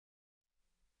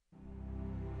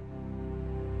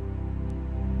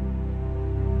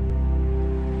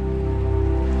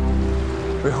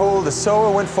behold, the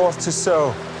sower went forth to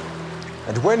sow.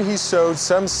 And when he sowed,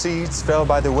 some seeds fell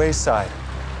by the wayside,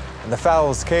 and the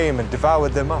fowls came and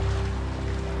devoured them up.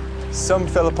 Some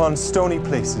fell upon stony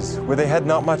places, where they had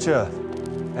not much earth,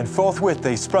 and forthwith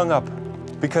they sprung up,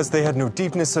 because they had no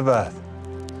deepness of earth.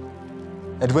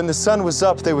 And when the sun was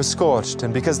up, they were scorched,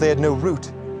 and because they had no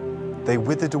root, they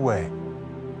withered away.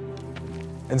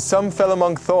 And some fell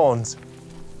among thorns,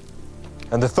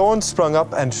 and the thorns sprung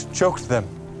up and choked them.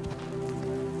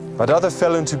 But other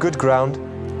fell into good ground,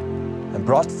 and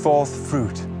brought forth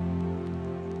fruit.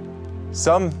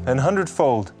 Some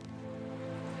 100-fold,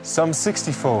 some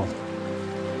 60-fold,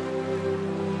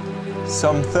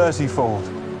 some 30-fold.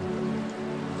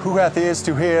 Who hath ears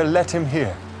to hear, let him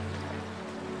hear.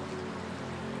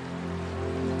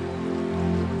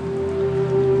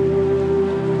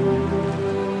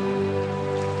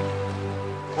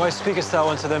 Why speakest thou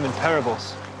unto them in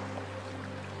parables?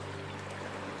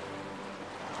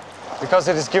 Because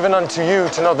it is given unto you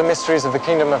to know the mysteries of the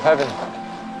kingdom of heaven,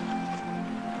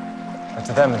 but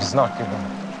to them it is not given.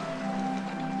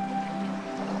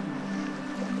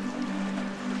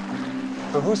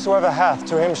 For whosoever hath,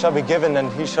 to him shall be given,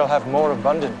 and he shall have more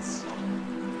abundance.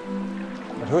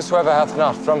 But whosoever hath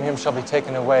not, from him shall be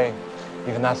taken away,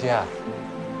 even that he hath.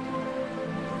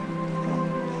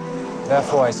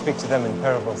 Therefore I speak to them in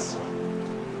parables.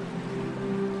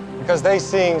 Because they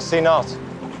seeing, see not,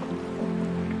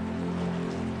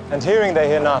 and hearing they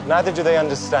hear not, neither do they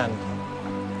understand.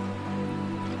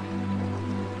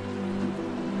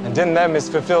 And in them is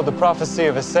fulfilled the prophecy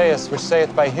of Esaias, which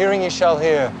saith, By hearing ye shall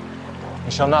hear, ye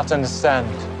shall not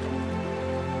understand.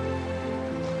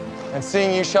 And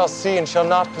seeing ye shall see, and shall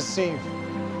not perceive.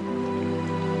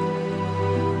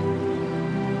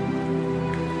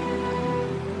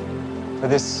 For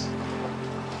this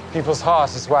people's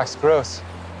heart is waxed gross,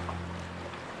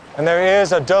 and their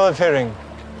ears are dull of hearing,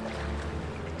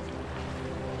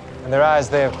 and their eyes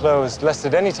they have closed, lest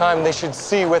at any time they should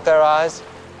see with their eyes,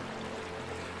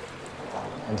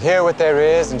 and hear with their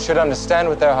ears, and should understand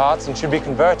with their hearts, and should be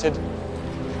converted,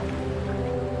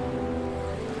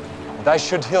 and I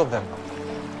should heal them.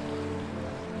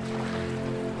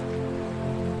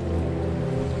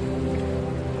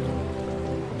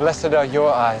 Blessed are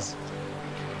your eyes,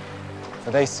 for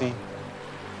they see,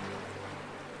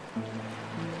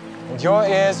 and your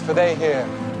ears, for they hear.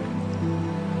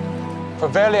 For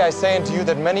verily I say unto you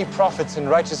that many prophets and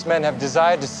righteous men have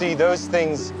desired to see those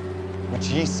things which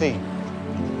ye see,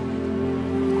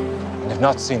 and have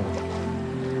not seen them,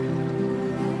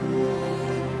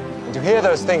 and to hear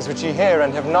those things which ye hear,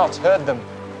 and have not heard them.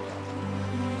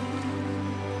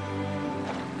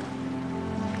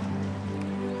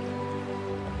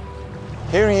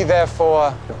 Hear ye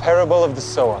therefore the parable of the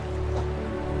sower.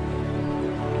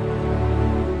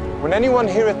 When anyone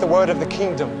heareth the word of the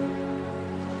kingdom,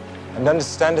 and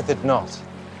understandeth it not,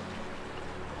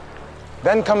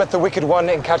 then cometh the wicked one,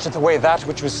 and catcheth away that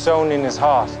which was sown in his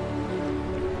heart.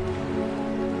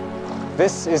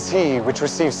 This is he which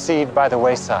receives seed by the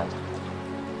wayside.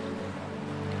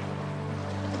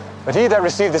 But he that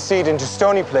received the seed into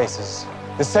stony places,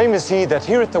 the same is he that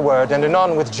heareth the word, and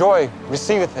anon with joy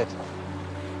receiveth it.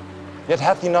 Yet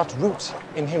hath he not root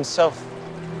in himself,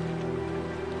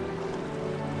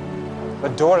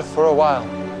 but dureth for a while.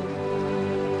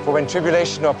 For when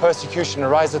tribulation or persecution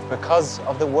ariseth because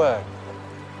of the word,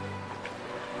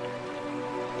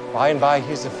 by and by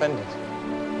he is offended.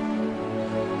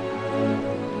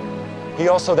 He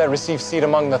also that receives seed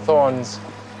among the thorns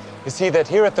is he that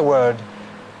heareth the word,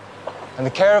 and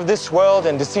the care of this world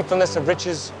and deceitfulness of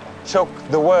riches choke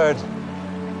the word,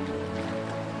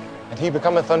 and he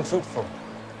becometh unfruitful.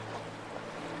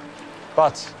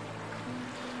 But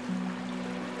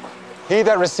he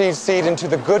that receives seed into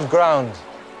the good ground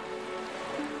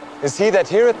is he that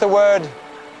heareth the word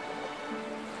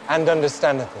and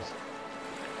understandeth it,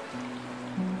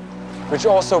 which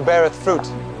also beareth fruit,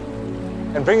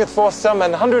 and bringeth forth some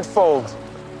 100-fold,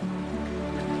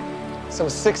 some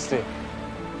 60,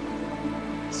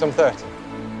 some 30.